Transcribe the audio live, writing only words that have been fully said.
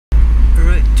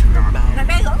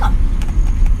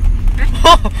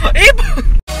Ibu.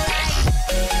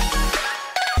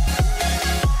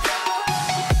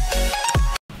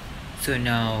 So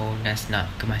now Nas nak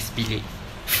kemas bilik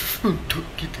untuk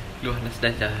kita keluar. Nas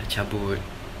dah cabut.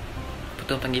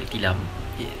 Betul panggil tilam.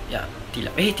 Ya,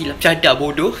 tilam. Tilam cadar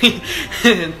bodoh.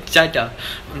 Cadar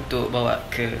untuk bawa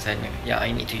ke sana.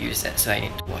 I need to use that, so I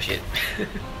need to wash it.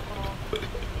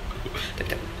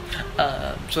 Tetap.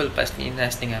 So lepas ni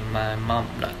Nas dengan my mom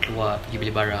nak keluar pergi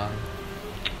beli barang.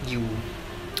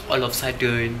 All of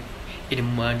sudden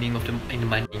on the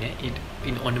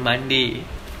Monday.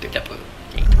 Tak apa.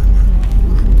 Okay.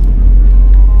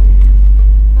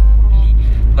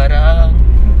 Barang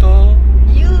untuk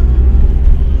you.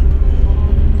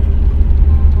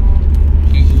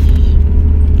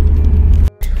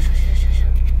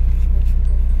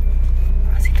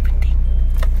 Masih penting.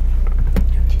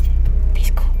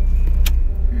 Disco.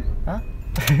 Hah?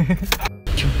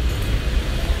 Jom.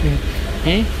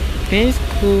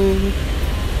 Disco.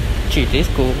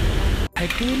 Disco. I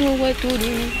don't know what to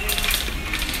do.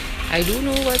 I don't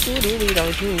know what to do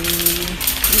without you.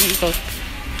 Because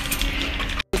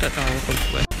aku tak tahu apa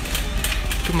buat.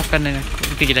 Itu makanan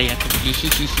aku. Itu je lah yang aku beli.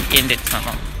 Hihihi. And that's my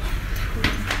mom.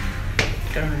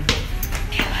 Sekarang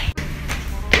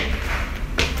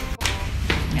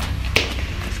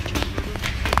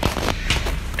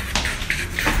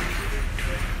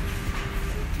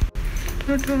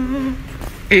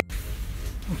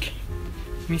okay.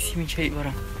 Misi mencari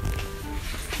barang.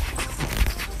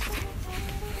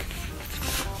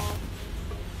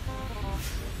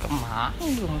 Kemana?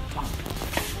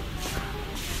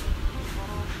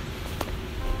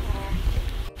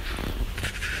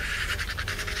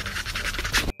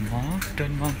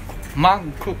 Dan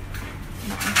mangkuk.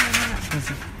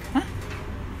 Hah?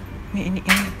 Ini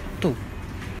tu.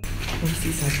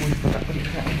 Mesti sabun tak boleh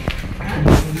nak.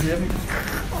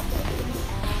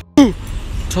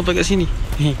 Sampai kat sini.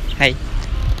 Hai.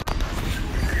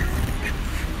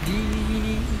 Di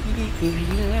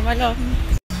kuliah malam.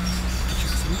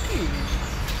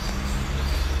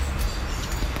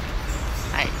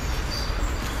 Hai.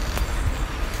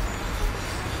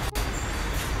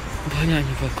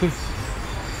 Banyaknya bakul.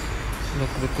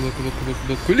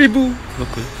 Bakul ibu.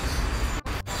 Bakul.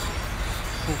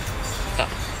 Oh, tak.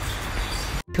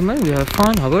 Teman, we have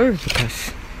fun our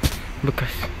bekas.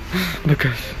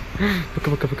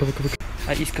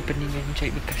 Ais kepeningan mencari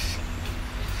bekas.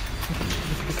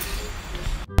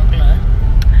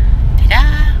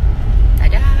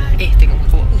 Tada. Tengok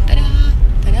bawah. Tada.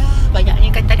 Banyaknya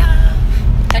kan tada.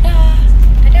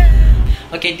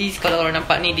 Okay, kalau orang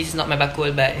nampak ni, this is not my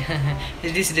bakul, but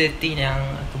this is the thing yang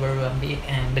aku baru ambil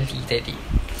and beli tadi.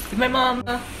 With my mom.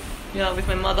 Yeah, with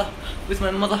my mother.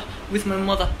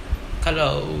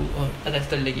 Kalau ada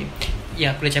sekali lagi.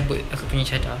 Ya, aku dah cabut aku punya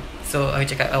cadar. So, aku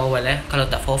cakap awal kalau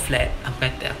tak fall flat, aku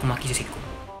kata aku maki sesiku.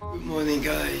 Good morning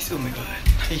guys. Oh my god,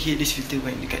 I hate this filter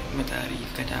when dekat matahari.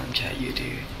 Kadang cahaya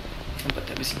dia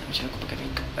nampak tak bersinar macam aku pakai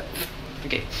makeup.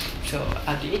 Okay, so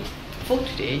update for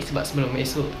today. Sebab sebelum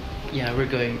esok, we're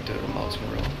going to Rembau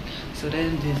tomorrow. So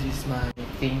then this is my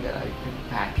thing that I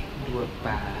pack. 2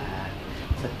 bag.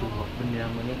 Satu benda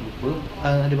namanya lupa.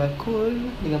 Ada bakul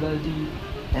dengan baldi.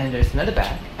 And there's another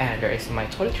bag. And there is my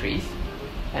toiletries.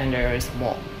 And there is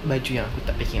more baju yang aku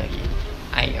tak packing lagi.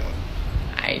 I know.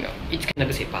 It's kind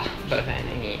of bersepah. But then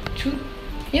I need to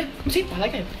bersepah lah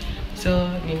kan.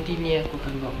 So nanti ni aku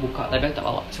akan buka. Tapi aku tak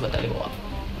bawa sebab tak boleh bawa.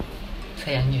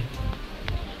 Sayangnya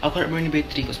aku nak berani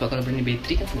bateri kot. Sebab kalau berani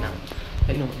bateri kan senang.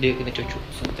 But no, dia kena cucuk.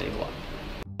 So tak boleh bawa.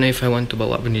 Now if I want to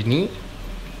bawa benda ni,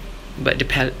 but the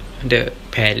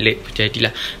palette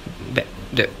jadilah, but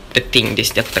the thing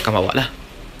this aku takkan bawa lah.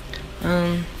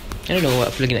 I don't know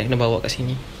apa lagi nak kena bawa kat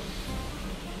sini.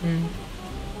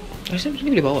 Rasa macam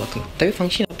ni boleh bawa ke? Tapi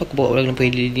function apa aku bawa dalam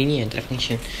LED ni yang tak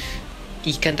function.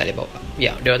 Ikan tak boleh bawa.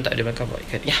 Ya, dia orang tak ada makan bawa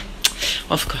ikan.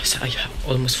 Of course I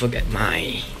almost forgot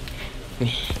my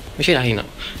ni. Macam lah you know,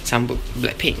 sambut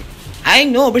Blackpink. I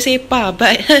know bersepah,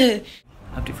 but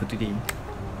update for today.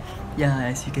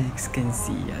 As you guys can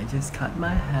see, I just cut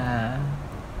my hair.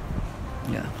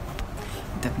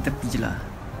 Tapi je lah.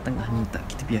 Tengah ni tak,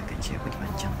 kita biarkan je bagi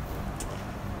panjang.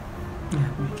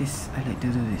 Because I like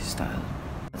to do this style.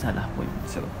 Tak salah pun,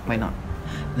 so why not?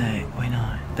 Why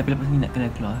not? Tapi lepas ni nak kena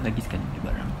keluar lagi sekali beli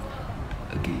barang.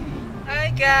 Okay.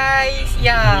 Hi guys.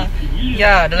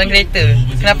 Dalam kereta.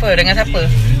 Kenapa? Dengan siapa?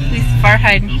 With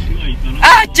Farhan.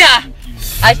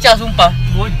 Acah sumpah.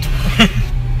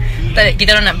 Tak,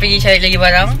 kita orang nak pergi cari lagi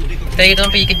barang. Tadi kita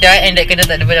orang pergi kedai and that kedai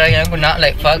tak ada barang yang aku nak.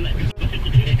 Like fuck.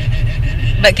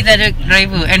 But kita ada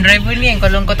driver. And driver ni yang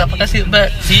kalau kau tak pakai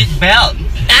seatbelt.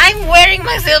 I'm wearing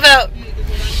my seatbelt.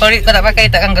 Kalau kau tak pakai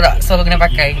takkan gerak. So kau kena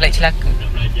pakai. Like celaka.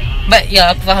 But ya,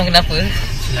 aku faham kenapa.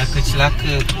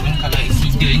 Celaka pun kalau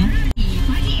accident,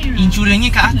 insurans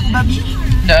kat aku babi.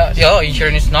 Your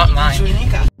insurance is not mine. Insurans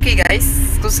kat aku. Okay guys,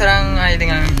 aku sekarang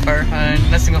dengan Farhan.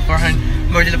 Nas dengan Farhan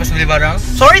baru je lepas beli barang.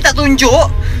 Sorry tak tunjuk.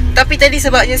 Tapi tadi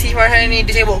sebabnya si Farhan ni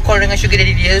dia sibuk call dengan sugar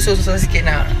daddy dia. So susah sikit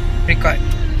nak record.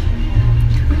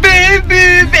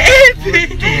 Baby.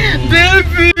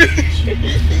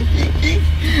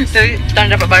 Tapi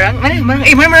tak dapat barang. Mana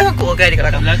barang aku? Okay,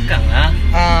 dekat belakang lah.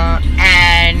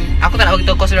 And aku tak nak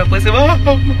beritahu kos berapa sebab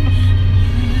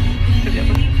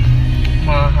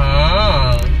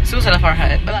mahal. So salah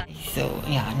Farhan. So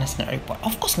yeah, Nas nak report.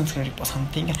 Of course Nas nak report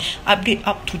something. Update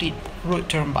up to date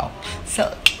road to Rembau.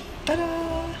 So tada,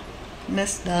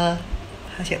 Nas dah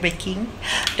siap baking.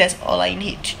 That's all I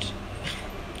need.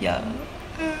 Yeah,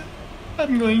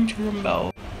 I'm going to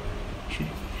Rembau.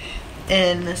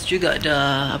 And Nas juga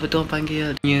dah apa tu orang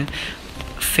panggil dia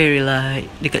fairy light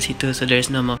dekat situ, so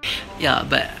there's no more. Yeah,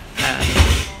 but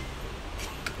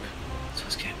so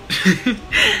scared.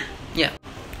 Yeah,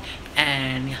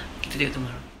 and yeah, kita tengok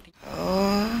tomorrow.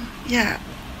 Oh yeah,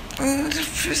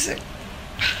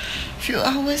 few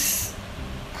hours.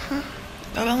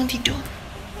 Dah bangun tidur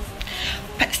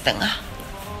 4:30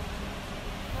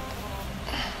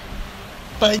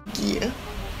 pagi ya.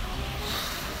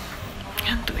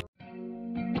 Ngantuk.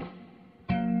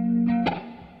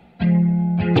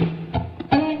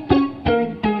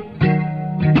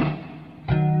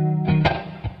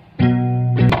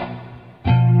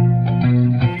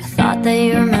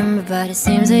 But it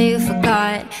seems that you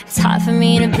forgot. It's hard for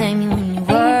me to blame you when you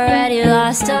were already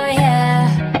lost. Oh yeah,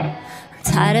 I'm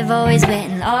tired of always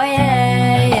waiting. Oh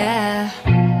yeah.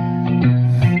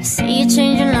 I see you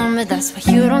change your number, that's why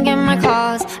you don't get my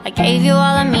calls. I gave you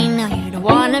all I mean, now you don't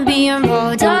wanna be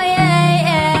involved. Oh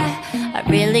yeah. I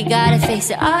really gotta face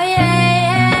it. Oh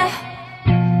yeah.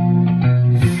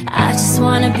 I just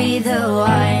wanna be the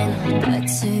one, but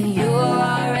to you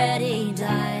already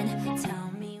done.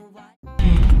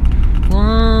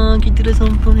 Kita dah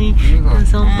sampai. Dah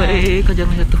sampai. Kau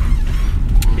jangan jatuh.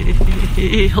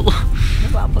 Allah.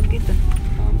 Nampak apa kita?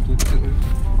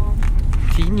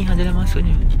 Sini adalah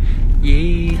masuknya.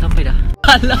 Yeay, sampai dah.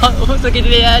 Alah, so kita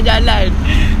dah jalan.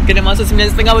 Kena masuk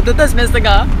 9.30 betul-betul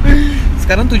 9.30.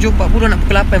 Sekarang 7.40 nak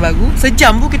pukul 8 baru.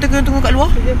 Sejam pun kita kena tunggu kat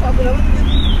luar. 7.40 lah.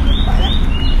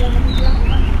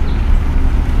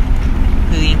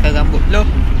 Keringkan rambut loh.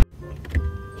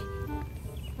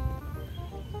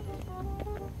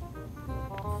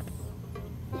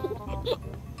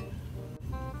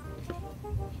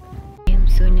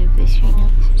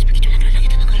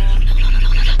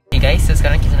 Okay guys, so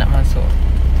sekarang kita nak masuk.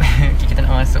 Kita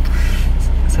nak masuk.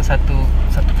 So satu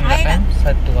tindakan,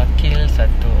 satu wakil,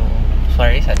 satu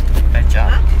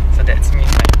pelajar. So that's me,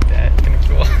 my dad. Kena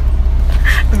keluar.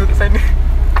 Masuk ke sana.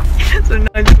 So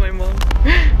now it's my mom.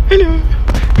 Hello.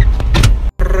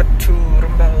 Road to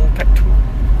Rembau, part 2.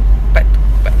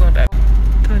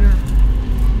 Tada.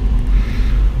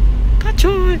 Touch.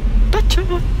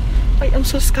 I am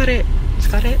so scared.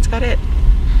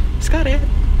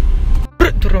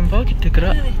 Tu Rembau kita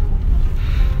gerak.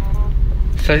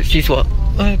 Siswa.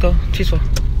 Siswa.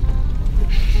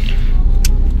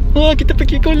 Wah, kita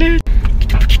pergi kolej.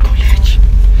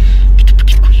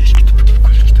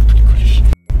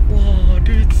 Wah,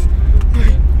 dude.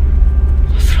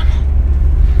 Asrama.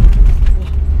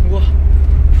 Wah,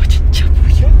 macam cabu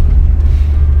ya.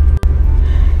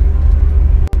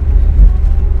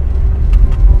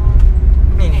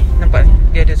 Ni, nampak ni?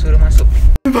 Dia ada suruh masuk.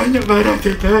 Banyak barang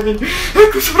tekan.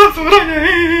 Aku sorang-sorang.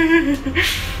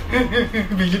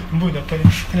 Bilik pun apa ni?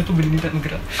 Kenapa benda ni tak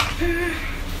bergerak?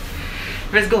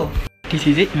 Let's go. This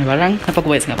is it, my barang. Kenapa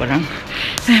aku buat sangat barang?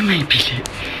 My bilik.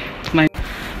 My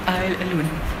aisle alone.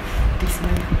 This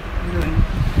my alone.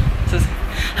 So,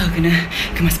 aku kena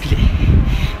kemas bilik.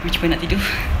 Aku cuba nak tidur.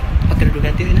 Pakai duduk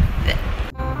kata kena.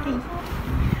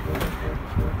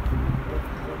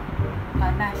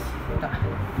 Panas. Tak.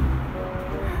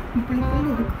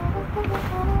 Peluk-peluk.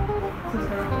 So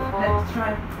sekarang let's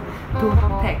try to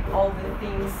pack all the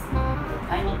things.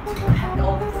 I need to pack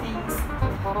all the things.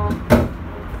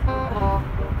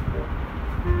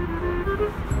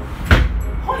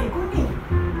 Hoi, kuning.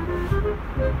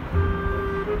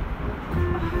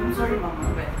 I'm sorry mama,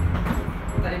 but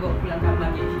tak boleh bawa pulang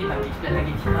kamar lagi. Lagi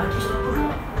stop.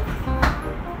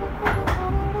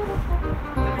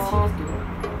 Tapi serius tu.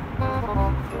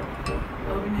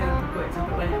 Apa ni aku buat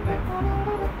sampai banyak kan?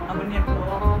 Apa ni aku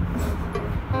bawa?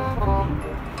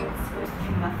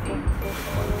 Nothing.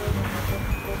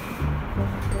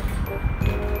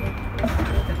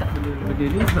 Letak dulu benda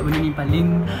ni sebab benda ni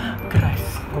paling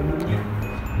keras. I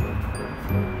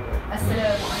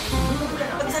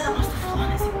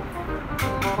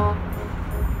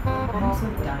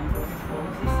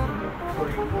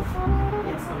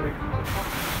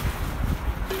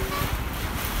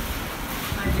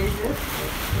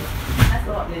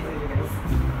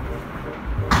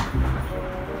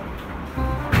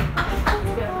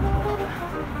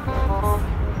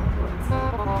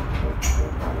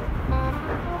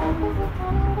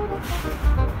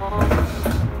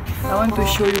want to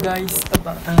show you guys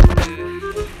about the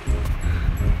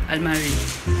almari.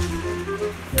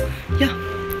 Yeah,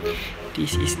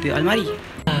 this is the almari.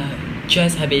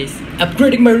 Just habis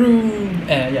upgrading my room.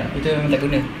 Yeah, itu memang tak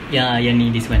guna. Yeah, yang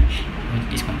ni, this one.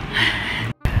 This one.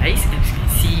 Guys, as you can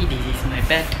see, this is my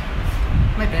bed.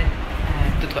 My bed.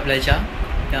 Itu tempat belajar.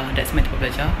 Yeah, that's my tempat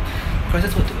belajar. Aku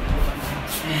rasa sebab tu.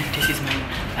 And this is my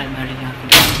almari yang aku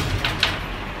dah.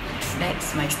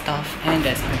 That's my stuff. And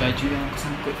that's my baju yang aku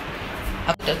sangkut.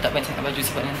 Aku tak letak banyak sangat baju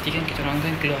sebab nanti kan kita orang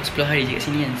kan keluar 10 hari je kat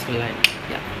sini kan. So like,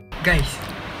 yeah. Guys,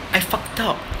 I fucked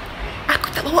up. Aku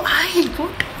tak bawa air pun.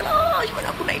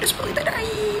 Gimana aku naik dah 10 hari tak ada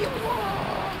air.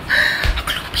 Allah. Aku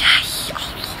lupa punya air.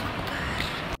 Allah.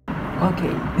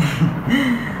 Okay.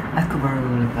 Aku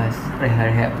baru lepas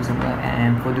rehat-rehat apa semua.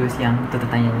 And for those yang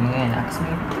tertanya kan, aku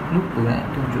sebenarnya lupa nak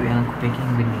tunjuk yang aku packing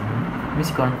benda ni.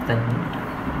 Mesti korang tanya.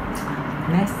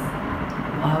 Next,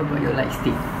 how about your light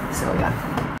stick? So yeah,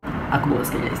 aku bawa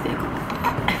sekali light stick aku.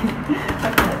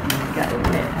 Aku nak tinggal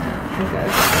wet.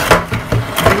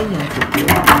 Ini aku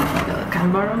tinggalkan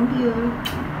barang dia.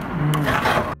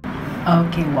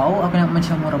 Okay, wow, aku nak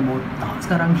macam orang botak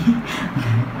sekarang ni.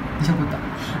 Macam botak.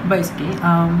 But it's okay,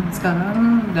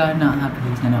 sekarang dah nak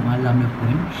habis, dah nak malam dah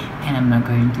pun. And I'm not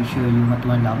going to show you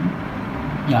waktu malam.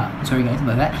 Yeah, sorry guys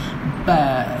about that.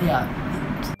 But yeah,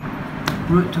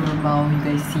 road to Rembau, you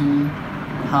guys see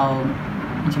how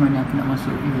macam mana aku nak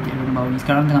masuk UiTM Rembau ni.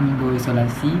 Sekarang tengah minggu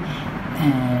isolasi.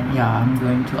 And yeah, I'm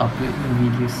going to upload a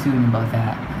video soon about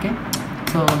that. Okay,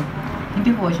 so thank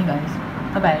you for watching guys.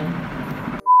 Bye bye.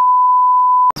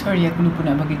 Sorry, aku lupa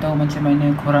nak bagi tahu macam mana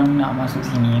korang nak masuk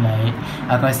sini. Like,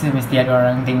 aku rasa mesti ada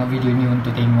orang tengok video ni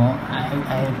untuk tengok.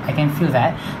 I can feel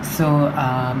that. So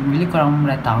bila korang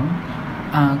datang,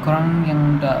 korang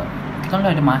yang dah, kita orang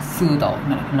dah ada masa tau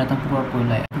nak datang pukul berapa.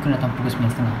 Like, aku kena datang pukul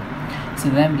 9.30.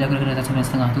 So then bila aku dah datang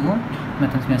 9.30 tu,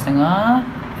 datang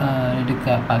 9.30,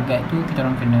 dekat pagat tu kita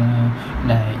orang kena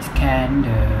like scan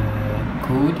the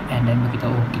code and then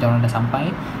beritahu kita orang dah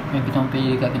sampai. Dan kita orang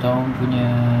pergi dekat kita orang punya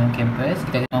campus,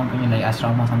 kita orang punya like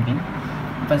asrama something.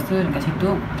 Lepas tu dekat situ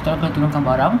kita orang kena turunkan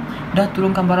barang. Dah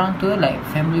turunkan barang tu like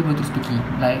family boleh terus pergi.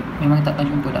 Like memang takkan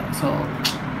jumpa dah. So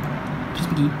terus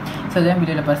pergi. So then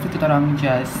bila lepas tu kita orang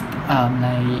just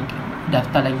like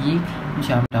daftar lagi,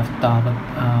 macam daftar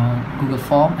Google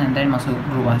Form and then masuk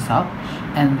group WhatsApp.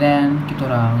 And then kita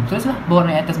orang terus lah bawa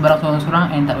naik atas barang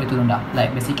seorang-seorang and tak boleh turun dah.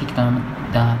 Like basically kita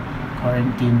dah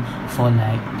quarantine for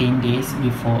like 10 days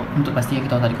before untuk pastikan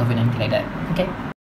kita tak ada COVID-19 like that. Okay.